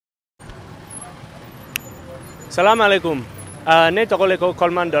Salam alaikum. Ne tɔgɔ ko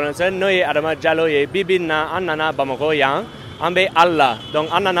Coleman Donaldson n'o ye Adama Diallo ye bibi na an nana Bamako yan an bɛ Al la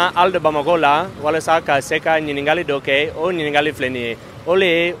donc an nana Al de Bamako la walasa ka se ka ɲininkali dɔ kɛ o ɲininkali filɛ nin ye o le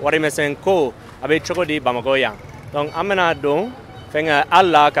ye warimisɛn ko a bɛ cogo di Bamako yan donc an bɛna don fɛnkɛ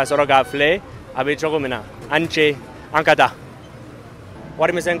Al la ka sɔrɔ k'a filɛ a bɛ cogo min na an ce an ka taa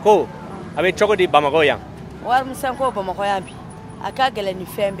warimisɛn ko a bɛ cogo di Bamako yan. Warimisɛn ko Bamako yan bi a ka gɛlɛn ni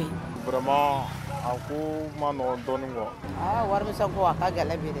fɛn bɛɛ. Vraiment aku ma nɔgɔn dɔɔnin quoi. Warimisɛn ko a ka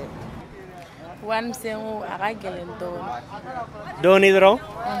gɛlɛn bi dɛ. Warimisɛn ko a ka gɛlɛn dɔɔnin. Dɔɔnin dɔrɔn.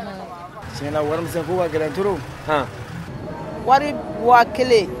 Tiɲɛ na warimisɛn ko ka gɛlɛn trop. Wari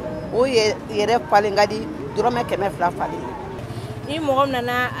 1000 o yɛrɛ falen ka di dɔrɔmɛ 200 falen. Ni mɔgɔ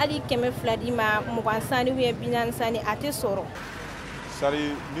nana hali 200 di ma 20 sani ou bien 40 sani a tɛ sɔrɔ.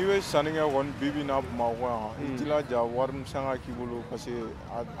 Sari n'i bɛ sanni kɛ kɔni bibi na Bamako yan i jilaja warimisɛn ka k'i bolo parce que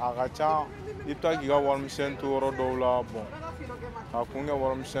a ka ca i bɛ taa k'i ka warimisɛn to yɔrɔ dɔw la bon ka kun kɛ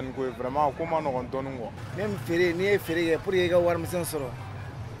warimisɛn ko ye vraiment a ko ma nɔgɔn dɔɔnin quoi. Même feere n'i ye feere kɛ pour que i ka warimisɛn sɔrɔ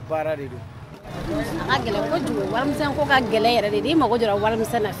baara de don. A ka gɛlɛn kojugu warimisɛn ko ka gɛlɛn yɛrɛ de n'i mago jɔra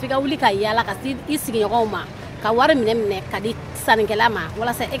warimisɛn na f'i ka wuli ka yaala ka se i sigiɲɔgɔnw ma ka wari minɛ ka di sannikɛla ma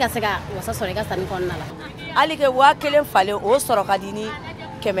walasa e ka se ka wasa sɔrɔ i ka sanni kɔnɔna la. Hali kɛ 1000 falen o sɔrɔ ka di ni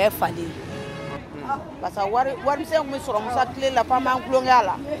 100 falen. Parce que warimisɛn kun bɛ sɔrɔ Musa tile la f'an b'an kulonkɛ a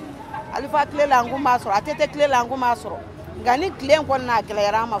la. Alifa tile la an kun b'a sɔrɔ a tɛ tile la an kun b'a sɔrɔ nka ni tile in kɔni n'a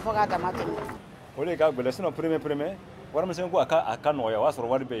gɛlɛyara an ma fɔ k'a dama tɛmɛ. O de ka gɛlɛn sinon premier warimisɛn ko a ka nɔgɔya o y'a sɔrɔ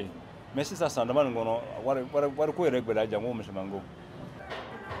wari bɛ yen mais sisan san dama nin kɔnɔ wari ko yɛrɛ gɛlɛya jango musoman ko.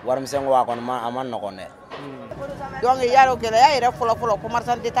 Warimisɛn ko a kɔni a ma nɔgɔn dɛ. Donc yaro gɛlɛya yɛrɛ fɔlɔ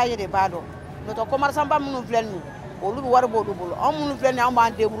commerçant détaillé de b'a dɔn n'o commerçant ba minnu filɛ nin olu bɛ wari b'olu bolo anw minnu filɛ nin an b'an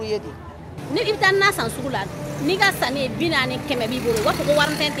débrouiller de. Ni i bɛ taa na san sugu la n'i ka sanni ye 40 100 b'i bolo u b'a fɔ ko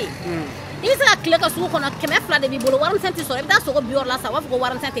warimisɛn tɛ yen i bɛ se ka tile ka sugu kɔnɔ 200 de b'i bolo warimisɛn tɛ sɔrɔ i bɛ taa sogo bi yɔrɔ la sa u b'a fɔ ko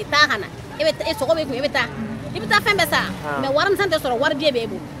warimisɛn tɛ taa ka na e sogo bɛ kun i bɛ taa fɛn bɛɛ sa mais warimisɛn tɛ sɔrɔ wari biye b'e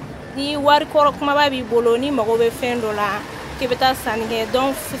bolo. Ni wari kɔrɔ kumaba b'i bolo ni mago bɛ fɛn dɔ la k'i bɛ taa sanni kɛ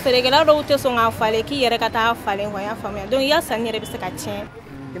donc feerekɛla dɔw tɛ sɔn k'a falen k'i yɛrɛ ka taa falen quoi i y'a faamuya donc i ka sanni yɛrɛ bɛ se ka tiɲɛ.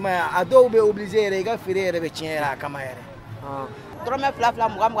 I m'a ye a dɔw bɛ obligé yɛrɛ i ka feere yɛrɛ bɛ tiɲɛ yɛrɛ a kama yɛrɛ. Dɔrɔmɛ 2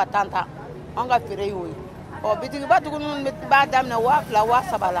 2 20 10 10 an ka feere y'o ye bitigiba ninnu b'a daminɛ 2000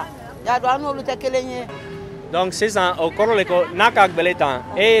 3000 la y'a dɔn an n'olu tɛ kelen ye. Donc sisan o kɔrɔ le ko n'a ka gbɛlɛ tan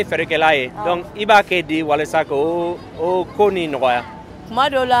e ye feerekɛla ye donc i b'a kɛ di walasa ko o ko ni nɔgɔya. Kuma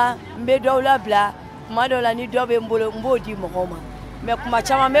dɔw la n bɛ dɔw labila kuma dɔw la ni dɔ bɛ n bolo n b'o di mɔgɔw ma mais kuma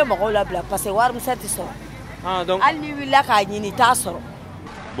caman n bɛ mɔgɔw labila parce que warimisɛn tɛ sɔrɔ. Donc hali n'i wulila k'a ɲini t'a sɔrɔ.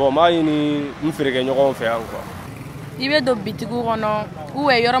 Bon n b'a ɲini n feerekɛɲɔgɔnw fɛ yan quoi. I bɛ don bitigiw kɔnɔ ou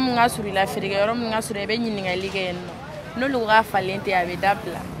bien yɔrɔ min ka surun i la feerekɛ yɔrɔ min ka surun i bɛ ɲininkali kɛ yen nɔ n'olu ka falen tɛ a bɛ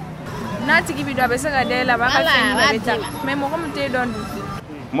dabila. N'a tigi bɛ don a bɛ se ka da yɛlɛ a b'a ka fɛn bɛɛ bɛ taa mais mɔgɔ min t'e dɔn dun.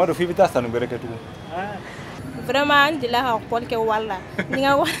 Tuma dɔ f'i bɛ taa sanni wɛrɛ kɛ tugun. Vraiment n delila ka kɔli kɛ wari la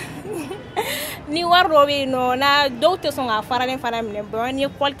ni wari dɔ bɛ yen nɔ na dɔw tɛ sɔn ka faralen fana minɛ bon ni ye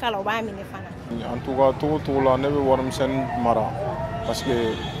kɔli k'a la o b'a minɛ fana. En tout cas togo la ne bɛ warimisɛn mara parce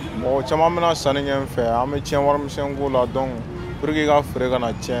que mɔgɔ caman bɛna sanni kɛ n fɛ an bɛ tiɲɛ warimisɛn ko la donc pour que i ka feere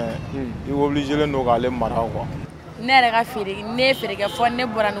kana tiɲɛ i obligé len don k'ale mara quoi. Ne yɛrɛ ka feere ne ye feere kɛ fɔ ne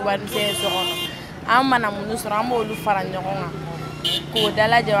bɔra ni warimisɛn ye so kɔnɔ an mana minnu sɔrɔ an b'olu fara ɲɔgɔn kan k'o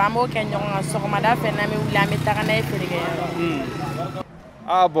dalajɛ an b'o kɛ ɲɔgɔn kan sɔgɔmada fɛ n'an bɛ wuli an bɛ taga n'a ye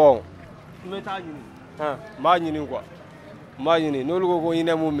feerekɛyɔrɔ. Bon n bɛ taa ɲini n b'a ɲini quoi n b'a ɲini n'olu ko ko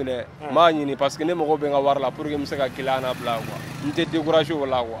ɲinɛ m'u minɛ n b'a ɲini parce que ne mago bɛ n ka wari la pour que n bɛ se ka client labila quoi n tɛ décourager o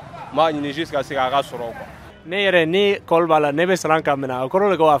la quoi n b'a ɲini jusqu'à ce que a ka sɔrɔ quoi. Ne yɛrɛ ni kɔli b'a la ne bɛ siran ka minɛ o kɔrɔ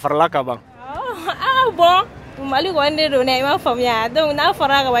le ko a farala ka ban. Bon Mali kɔni de don dɛ i m'a faamuya donc n'a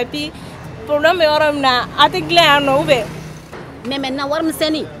fɔra ka ban puis problème bɛ yɔrɔ min na a tɛ dilan yan nɔ ou bien. Mais maintenant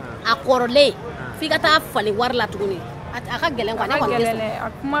warimisɛnnin a kɔrɔlen f'i ka taa falen wari la tuguni a ka gɛlɛn quoi ne kɔni tɛ sɔn. A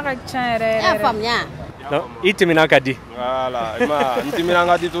kuma ka ca yɛrɛ yɛrɛ. I y'a faamuya. I timinan ka di. Voilà n timinan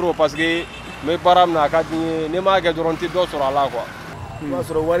ka di trop parce que n bɛ baara min na a ka di n ye ne m'a kɛ dɔrɔn n tɛ dɔ sɔrɔ a la quoi. I b'a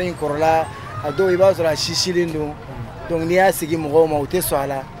sɔrɔ wari in kɔrɔla a dɔw i b'a sɔrɔ a sisilen don donc n'i y'a sigi mɔgɔw ma u tɛ sɔn a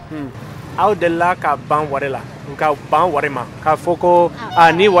la. Aw delila ka ban wari la ka ban wari ma k'a fɔ ko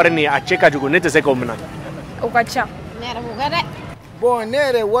ni wari nin a cɛ ka jugu ne tɛ se k'o minɛ. O ka ca. Ne yɛrɛ b'o kɛ dɛ. Bon ne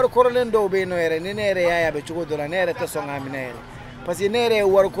yɛrɛ wari kɔrɔlen dɔw bɛ yen nɔ yɛrɛ ni ne yɛrɛ y'a ye a bɛ cogo dɔ la ne yɛrɛ tɛ sɔn k'a minɛ yɛrɛ parce que ne yɛrɛ ye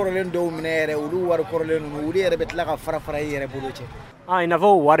wari kɔrɔlen dɔw minɛ yɛrɛ olu wari kɔrɔlen ninnu olu yɛrɛ bɛ tila ka fara fara i yɛrɛ bolo cɛ. I n'a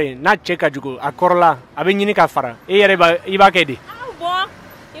fɔ wari n'a cɛ ka jugu a kɔrɔla a bɛ ɲini ka fara i yɛrɛ i b'a kɛ di. Bon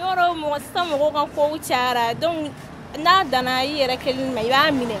yɔrɔ mɔgɔ sisan mɔgɔw ka kow cayara donc n'a danna i yɛrɛ kelen ma i b'a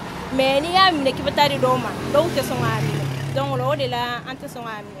minɛ mais n'i y'a minɛ k'i bɛ taa di dɔw ma dɔw tɛ sɔn k'a minɛ donc o de la an tɛ sɔn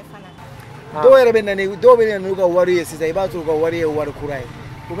k'a minɛ fana. dɔw yɛrɛ bɛ na ni dɔw bɛ na n'u ka wari ye sisan i b'a sɔrɔ u ka wari ye wari kura ye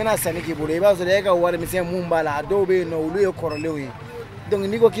u bɛna sanni k'i bolo i b'a sɔrɔ e ka wari misɛn mun b'a la a dɔw bɛ yen nɔ olu ye kɔrɔlenw ye donc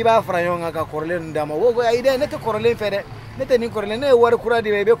n'i ko k'i b'a fara ɲɔgɔn kan ka kɔrɔlen ninnu d'a ma o ko ayi dɛ ne tɛ kɔrɔlen fɛ dɛ ne tɛ nin kɔrɔlen ne ye wari kura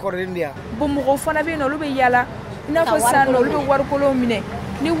di ma i bɛ kɔrɔlen di yan. bon mɔgɔw fana bɛ yen nɔ olu bɛ yaala i n'a fɔ sisan nɔ olu bɛ warikolon minɛ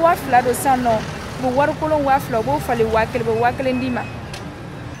ni 2000 don sisan nɔ u bɛ warikolon 2000 u b'o falen 1000 u bɛ 1000 d'i ma.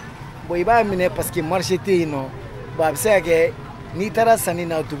 bon i b'a minɛ parce que marché tɛ yen nɔ bon a bɛ se ka kɛ n'i taara sanni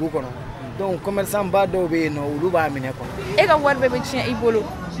na dugu kɔnɔ donc commerçant ba dɔw bɛ yen nɔ olu b'a minɛ quoi. e ka wari bɛɛ bɛ tiɲɛ i bolo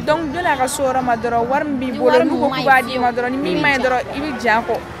donc don n'a ka so yɔrɔ ma dɔrɔn wari min b'i bolo n'u ko k'u b'a d'i ma dɔrɔn ni min ma ɲi dɔrɔn i bɛ jan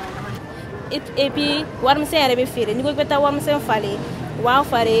kɔ. et puis warimisɛn yɛrɛ bɛ feere n'i ko i bɛ taa warimisɛn falen u b'a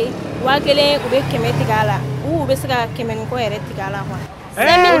fare 1000 u bɛ 100 tigɛ a la u bɛ se ka 100 ni kɔ yɛrɛ tigɛ a la quoi.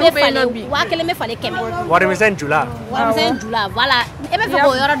 1000 bɛ falen 1000 bɛ falen 100. warimisɛn jula. warimisɛn jula voilà e bɛ fɛ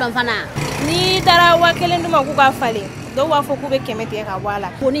k'o yɔrɔ dɔn fana n'i taara 1000 d'u ma k'u k'a falen dɔw b'a fɔ k'u bɛ 100 tigɛ ka bɔ a la.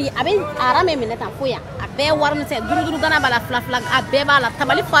 koni a bɛ ara min minɛ tan fo yan a bɛɛ warimisɛn duuru gana b'a la fila a bɛɛ b'a la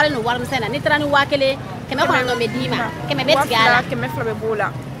tabali falen don warimisɛn na n'i taara ni 1000 100 bɛ d'i ma 100 bɛ tigɛ a la 200 bɛ b'o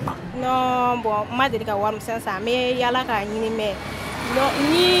la. non bon ma deli ka warimisɛn san n bɛ yaala k'a ɲini mais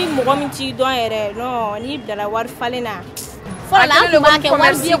ni mɔgɔ min t'i dɔn yɛrɛ non n'i bilala wari falen na fɔlɔ la an tun b'a kɛ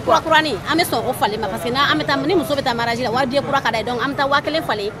wari biye kurakurani an bɛ sɔn o falen ma parce que n'an bɛ taa ni muso bɛ taa mariage la wari biye kura ka d'a ye donc an bɛ taa 1000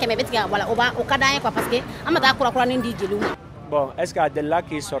 falen 100 bɛ tigɛ wala o ka d'an ye quoi parce que an bɛ taa kurakurani di jeliw ma. bon est ce que a delila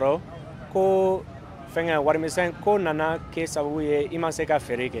k'i sɔrɔ ko fɛngɛ warimisɛn ko nana kɛ sababu ye i ma se ka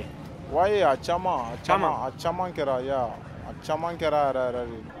feere kɛ. wayi a caman kɛra ya a caman kɛra yɛrɛ yɛrɛ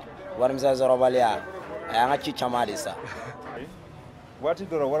de. warimisɛn sɔrɔbaliya a y'an ka ci caman de sa. waati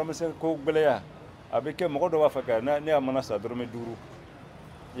dɔ la warimisɛn ko gɛlɛya a bɛ kɛ mɔgɔ dɔ b'a fɛ ka ne y'a mana sa dɔrɔmɛ 5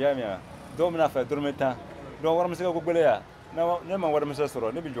 i y'a mɛn wa dɔw bɛna fɛ dɔrɔmɛ 10 donc warimisɛn ko gɛlɛya ne ma warimisɛn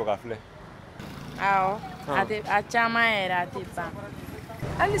sɔrɔ ne bɛ jɔ k'a filɛ. awɔ a caman yɛrɛ a tɛ ban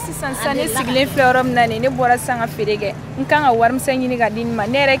hali sisan ne sigilen filɛ yɔrɔ min na nin ne bɔra sisan ka feere kɛ n kan ka warimisɛn ɲini ka di nin ma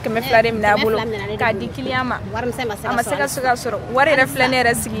ne yɛrɛ 200 de minɛ a bolo k'a di client ma a ma se ka sɔrɔ wari yɛrɛ filɛ ne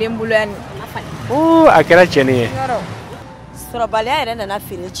yɛrɛ sigilen bolo yan nin. a kɛra tiɲɛni ye. sɔrɔbaliya yɛrɛ nana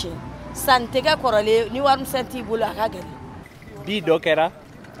feere tiɲɛ san tɛ kɛ kɔrɔlen ni warimisɛn t'i bolo a ka gɛlɛn. bi dɔ kɛra.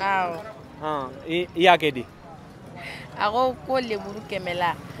 awɔ. i y'a kɛ di. a ko leburu 100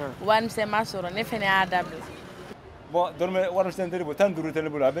 la warimisɛn ma sɔrɔ ne fana y'a dabila. bon dɔrɔmɛ warimisɛn tɛ ne bolo 15 tɛ ne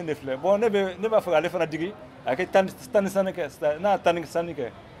bolo a bɛ ne filɛ bon ne b'a fɛ k'ale fana digi a kɛ 10 ni sanni kɛ n'a 10 ni sanni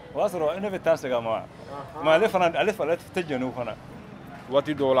kɛ o b'a sɔrɔ ne bɛ 10 segin a ma mais ale tɛ jɛn n'o fana.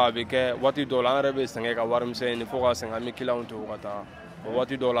 waati dɔw la a bɛ kɛ waati dɔw la an yɛrɛ bɛ sɛgɛn ka warimisɛn ɲini fo ka sɛgɛn an bɛ client to ka taa o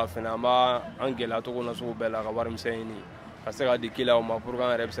waati dɔw la fana an b'an gɛlɛya cogo na sugu bɛɛ la ka warimisɛn ɲini ka se ka di client ma pour que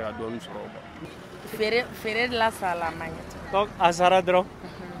an yɛrɛ bɛ se ka dɔɔni sɔrɔ. feere la sala ma ɲɛ. donc a sara dɔrɔn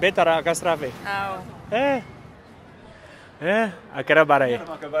bɛɛ taara a ka sira fɛ. awɔ. a kɛra baara ye.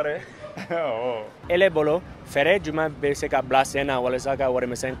 ele bolo fɛɛrɛ jumɛn bɛ se ka bila sen na walasa ka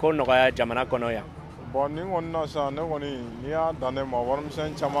warimisɛn ko nɔgɔya jamana kɔnɔ yan. bon nin kɔni na sisan ne kɔni n'i y'a dan ne ma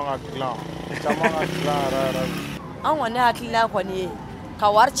warimisɛn caman ka dilan yɛrɛ yɛrɛ. an kɔni hakilina kɔni ye ka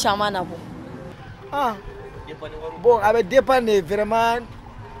wari caman nabɔ. bon a bɛ dépend de vraiment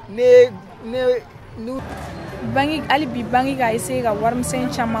ne bangi hali bi bangi ka essayer ka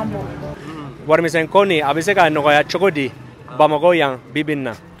warimisɛn caman bɔ. warimisɛn ko nin a bɛ se ka nɔgɔya cogo di Bamako yan bibi in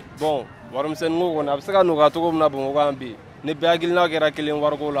na. bon warimisɛn ko kɔni a bɛ se ka nɔgɔya cogo min na Bamako yan bi ni bɛɛ hakilina kɛra kelen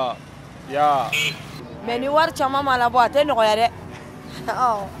wariko la ya. mais ni wari caman ma labɔ a tɛ nɔgɔya dɛ.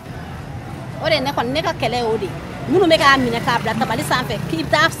 o de ne kɔni ne ka kɛlɛ y'o de minnu bɛ k'a minɛ k'a bila tabali sanfɛ k'i bɛ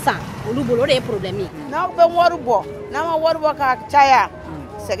taa san olu bolo o de ye problème ye. n'aw bɛ wari bɔ n'an ma wari bɔ ka caya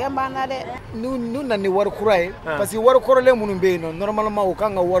sɛgɛn b'an na dɛ. n'u nana ni wari kura ye parce que wari kɔrɔlen minnu bɛ yen nɔ normalement u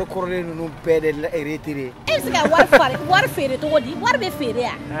kan ka wari kɔrɔlen ninnu bɛɛ de retirer. e bɛ se ka wari feere cogo di wari bɛ feere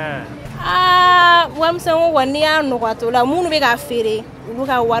yan. warimisɛn ko kɔni n'i y'a nɔgɔya t'o la minnu bɛ k'a feere olu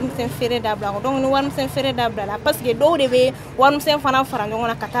ka warimisɛn feere dabila donc ni warimisɛn feere dabila la parce que dɔw de bɛ warimisɛn fana fara ɲɔgɔn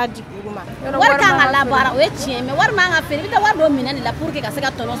na ka taa di olu ma. wari kan ka labaara o ye tiɲɛ mais wari man ka feere i bɛ taa wari dɔ minɛ de la pour que ka se ka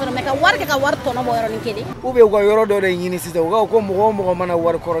tɔnɔ sɔrɔ mais ka wari kɛ ka wari tɔnɔ bɔ yɔrɔnin kelen. ou bien u ka yɔrɔ dɔ de ɲini sisan u ka ko mɔgɔ o mɔgɔ mana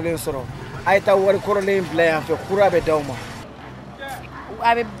wari kɔrɔlen sɔrɔ a ye taa wari kɔrɔlen bila yan fɛ kura bɛ d'aw ma.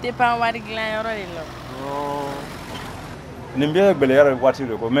 a bɛ dépend wari dilan yɔrɔ de la. nin bɛɛ ye gɛlɛya waati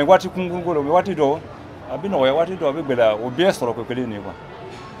de ko mais waati kunkurun ko la waati dɔ a bɛ nɔgɔya waati dɔ a bɛ gɛlɛya o bɛɛ sɔrɔ ko kelen de quoi.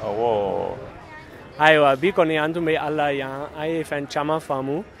 awɔ. ayiwa bi kɔni an tun bɛ ala yan an ye fɛn caman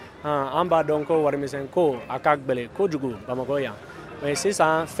faamu an b'a dɔn ko warimisɛn ko a ka gɛlɛn kojugu Bamako yan mais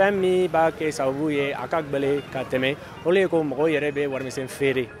sisan fɛn min b'a kɛ sababu ye a ka gɛlɛn ka tɛmɛ o ye ko mɔgɔw yɛrɛ bɛ warimisɛn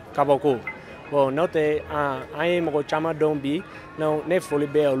feere kabako bon n'o tɛ an ye mɔgɔ caman dɔn bi ne foli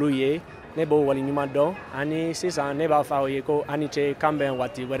bɛ olu ye ne b'o waleɲuman dɔn ani sisan ne b'a fɔ aw ye ko ani ce kan bɛn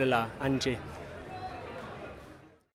waati wɛrɛ la ani ce